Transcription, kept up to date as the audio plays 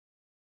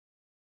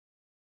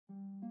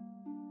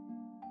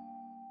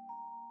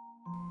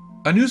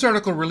A news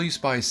article released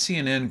by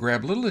CNN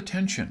grabbed little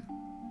attention.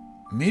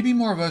 Maybe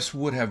more of us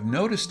would have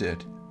noticed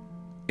it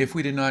if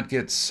we did not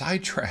get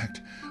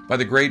sidetracked by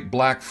the great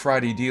Black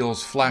Friday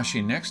deals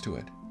flashing next to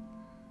it.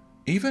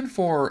 Even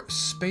for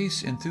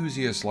space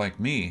enthusiasts like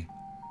me,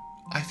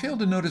 I failed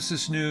to notice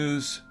this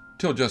news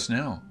till just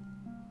now.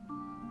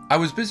 I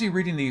was busy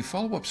reading the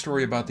follow-up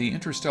story about the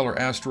interstellar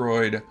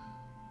asteroid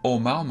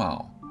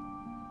Oumuamua.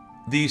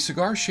 The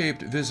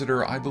cigar-shaped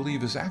visitor, I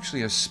believe, is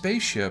actually a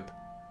spaceship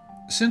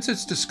since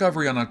its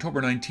discovery on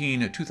October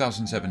 19,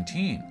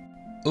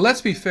 2017.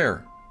 Let's be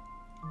fair.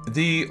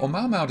 The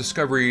Oumuamua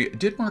discovery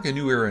did mark a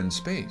new era in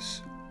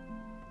space.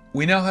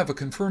 We now have a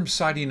confirmed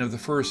sighting of the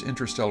first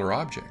interstellar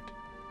object,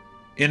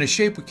 in a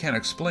shape we can't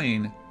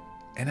explain,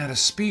 and at a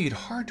speed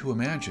hard to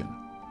imagine,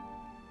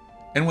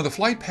 and with a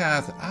flight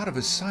path out of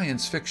a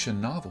science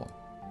fiction novel.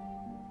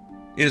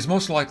 It is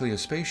most likely a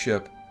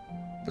spaceship,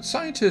 but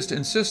scientists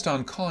insist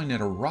on calling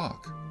it a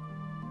rock.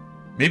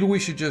 Maybe we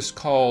should just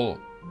call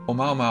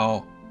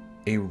Oumuamua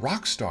a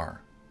rock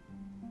star.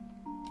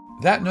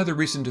 That and other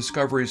recent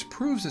discoveries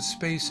proves that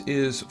space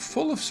is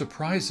full of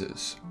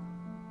surprises,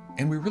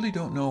 and we really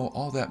don't know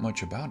all that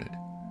much about it.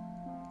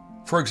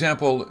 For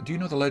example, do you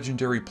know the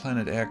legendary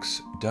planet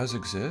X does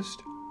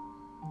exist?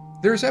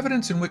 There is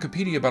evidence in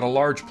Wikipedia about a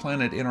large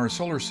planet in our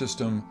solar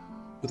system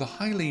with a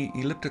highly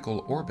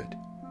elliptical orbit.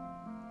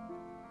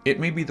 It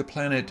may be the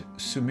planet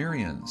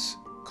Sumerians,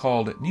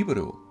 called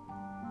Nibiru,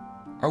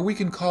 or we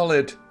can call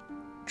it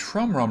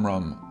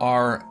Trumrumrum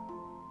or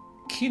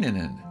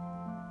Keenanen.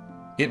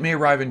 It may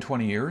arrive in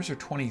 20 years or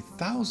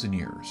 20,000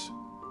 years.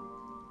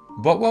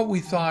 But what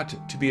we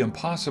thought to be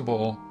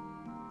impossible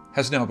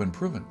has now been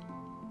proven.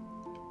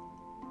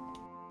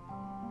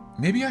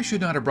 Maybe I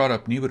should not have brought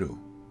up Nibiru,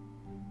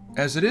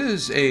 as it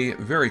is a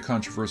very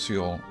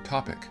controversial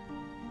topic.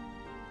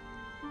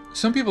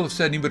 Some people have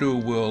said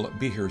Nibiru will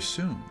be here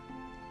soon.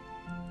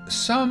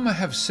 Some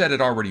have said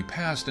it already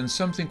passed, and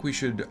some think we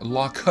should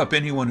lock up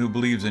anyone who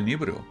believes in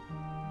Nibiru,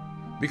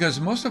 because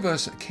most of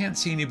us can't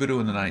see Nibiru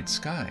in the night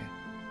sky.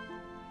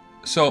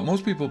 So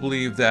most people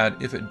believe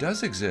that if it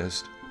does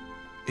exist,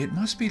 it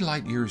must be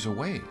light years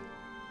away,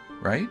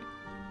 right?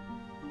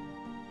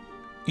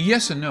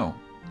 Yes and no.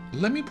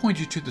 Let me point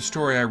you to the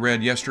story I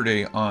read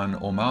yesterday on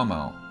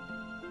Oumuamua,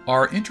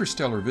 our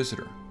interstellar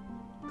visitor.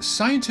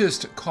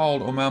 Scientists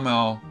called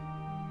Oumuamua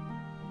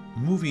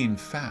moving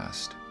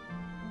fast.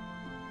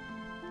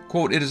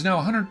 Quote, it is now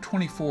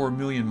 124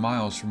 million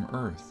miles from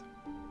Earth,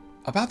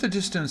 about the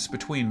distance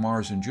between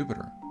Mars and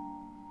Jupiter.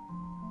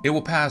 It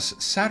will pass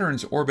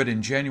Saturn's orbit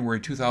in January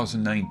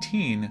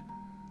 2019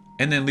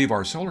 and then leave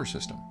our solar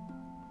system.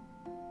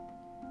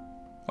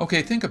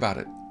 Okay, think about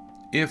it.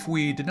 If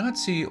we did not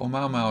see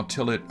Oumuamua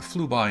till it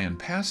flew by and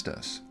passed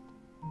us,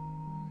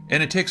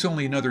 and it takes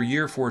only another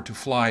year for it to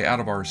fly out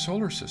of our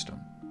solar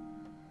system,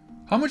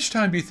 how much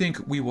time do you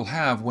think we will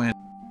have when...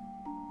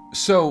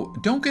 So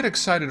don't get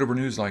excited over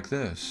news like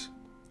this,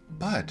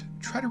 but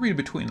try to read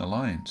between the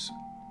lines.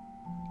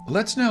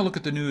 Let's now look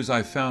at the news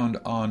I found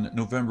on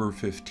November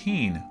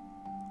 15.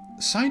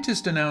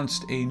 Scientists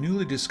announced a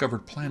newly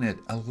discovered planet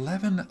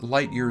 11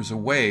 light years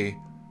away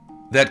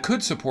that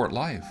could support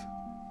life.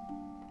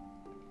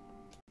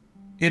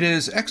 It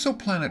is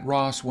exoplanet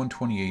Ross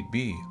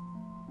 128b.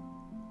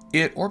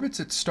 It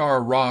orbits its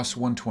star Ross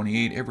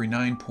 128 every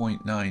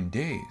 9.9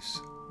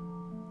 days.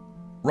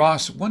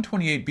 Ross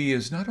 128b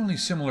is not only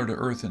similar to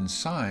Earth in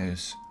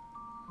size,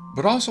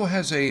 but also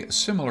has a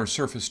similar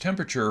surface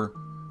temperature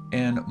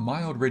and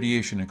mild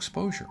radiation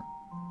exposure.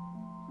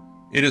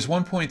 It is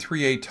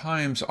 1.38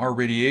 times our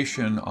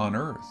radiation on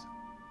Earth.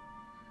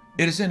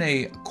 It is in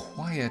a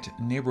quiet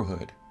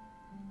neighborhood,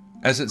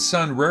 as its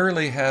sun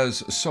rarely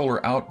has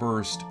solar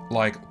outbursts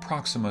like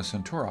Proxima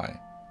Centauri,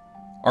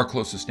 our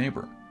closest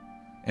neighbor,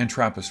 and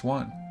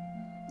TRAPPIST-1,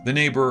 the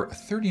neighbor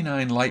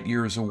 39 light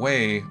years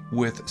away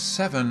with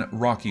 7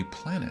 rocky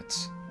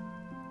planets.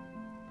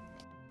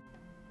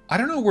 I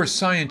don't know where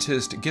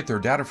scientists get their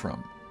data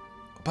from,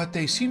 but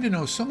they seem to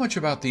know so much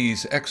about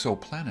these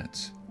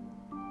exoplanets,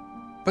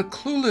 but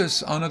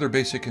clueless on other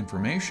basic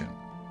information.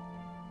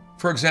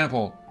 For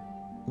example,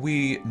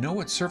 we know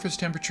its surface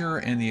temperature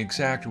and the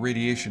exact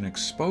radiation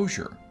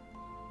exposure,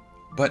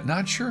 but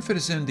not sure if it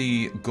is in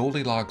the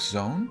Goldilocks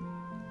zone.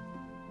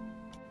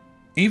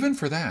 Even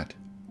for that,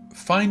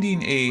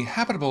 finding a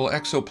habitable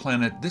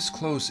exoplanet this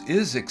close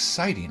is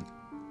exciting.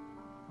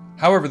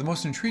 However, the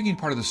most intriguing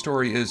part of the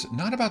story is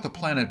not about the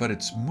planet, but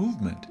its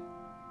movement.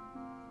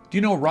 Do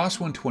you know Ross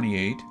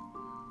 128,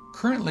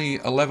 currently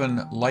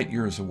 11 light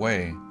years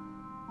away,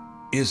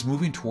 is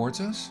moving towards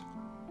us?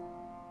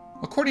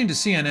 According to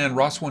CNN,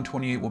 Ross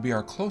 128 will be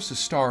our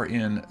closest star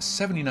in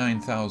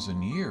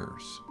 79,000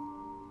 years.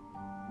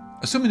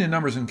 Assuming the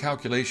numbers and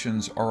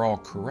calculations are all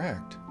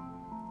correct,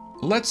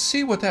 let's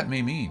see what that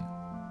may mean.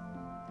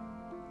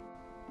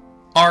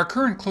 Our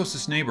current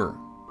closest neighbor,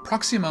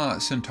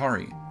 Proxima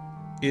Centauri,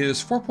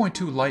 is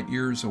 4.2 light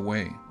years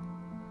away.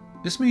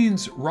 This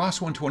means Ross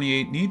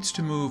 128 needs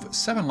to move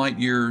 7 light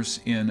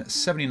years in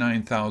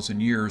 79,000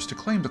 years to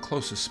claim the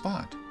closest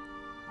spot.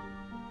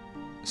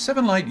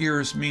 7 light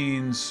years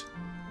means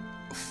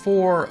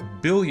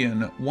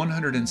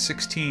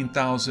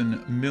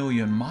 4,116,000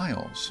 million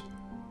miles.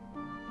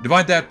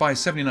 Divide that by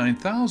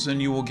 79,000,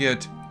 you will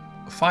get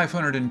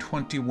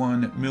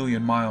 521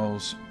 million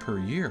miles per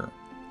year,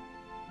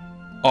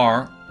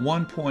 or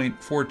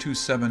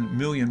 1.427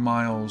 million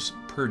miles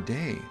per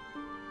day,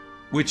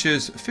 which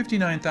is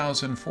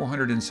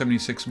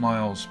 59,476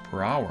 miles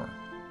per hour,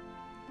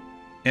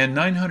 and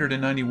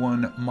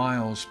 991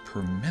 miles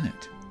per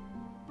minute.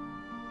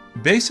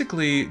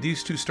 Basically,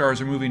 these two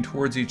stars are moving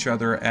towards each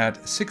other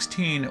at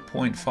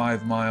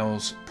 16.5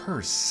 miles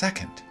per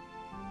second.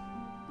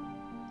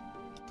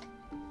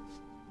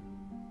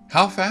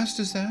 How fast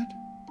is that?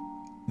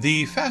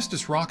 The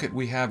fastest rocket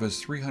we have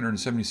is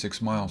 376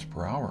 miles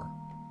per hour.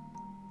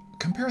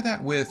 Compare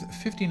that with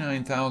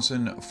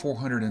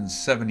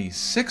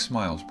 59,476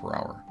 miles per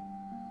hour,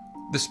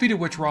 the speed at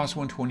which Ross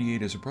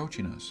 128 is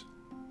approaching us.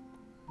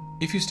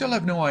 If you still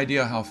have no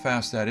idea how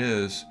fast that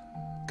is,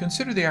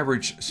 consider the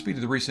average speed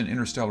of the recent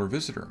interstellar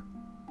visitor.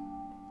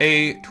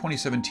 A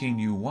 2017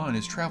 U1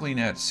 is traveling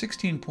at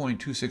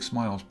 16.26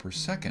 miles per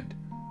second,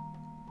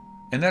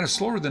 and that is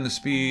slower than the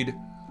speed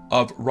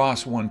of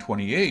Ross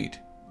 128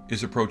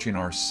 is approaching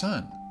our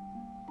Sun.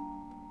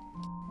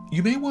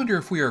 You may wonder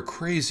if we are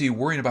crazy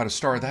worrying about a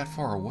star that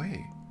far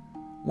away.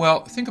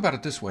 Well, think about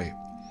it this way.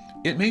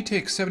 It may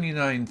take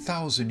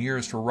 79,000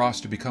 years for Ross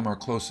to become our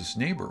closest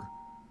neighbor,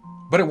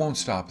 but it won't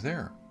stop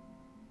there.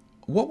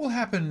 What will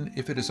happen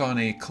if it is on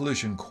a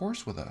collision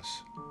course with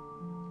us?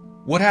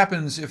 What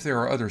happens if there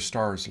are other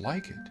stars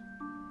like it?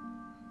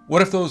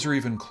 What if those are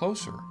even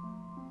closer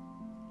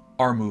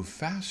or move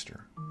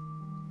faster?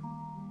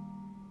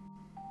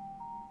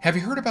 Have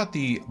you heard about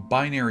the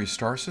binary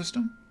star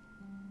system?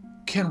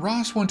 Can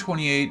Ross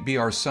 128 be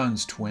our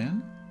Sun's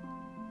twin?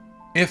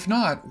 If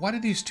not, why do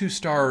these two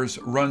stars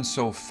run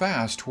so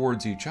fast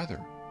towards each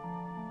other?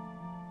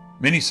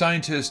 Many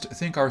scientists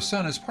think our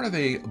Sun is part of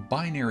a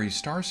binary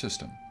star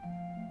system.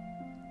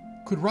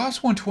 Could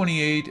Ross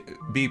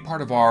 128 be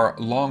part of our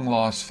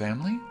long-lost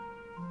family?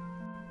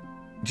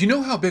 Do you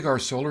know how big our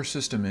solar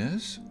system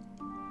is?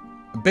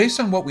 Based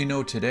on what we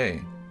know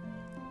today,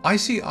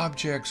 icy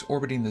objects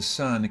orbiting the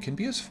Sun can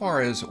be as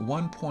far as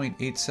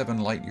 1.87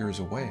 light years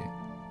away.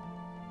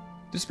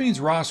 This means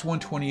Ross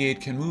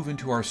 128 can move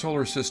into our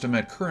solar system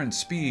at current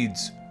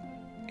speeds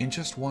in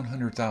just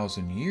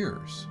 100,000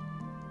 years.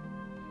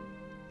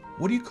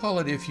 What do you call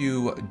it if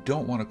you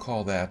don't want to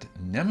call that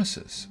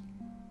nemesis?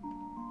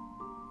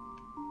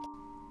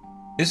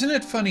 Isn't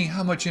it funny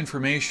how much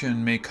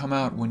information may come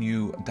out when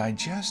you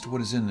digest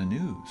what is in the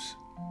news?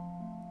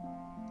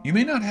 You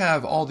may not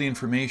have all the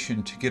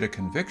information to get a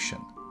conviction,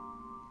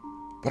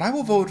 but I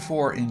will vote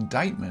for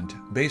indictment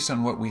based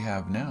on what we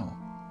have now.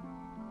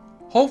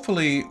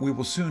 Hopefully, we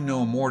will soon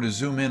know more to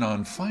zoom in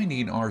on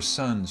finding our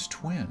Sun's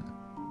twin.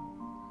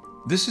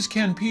 This is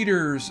Ken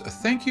Peters.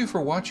 Thank you for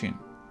watching.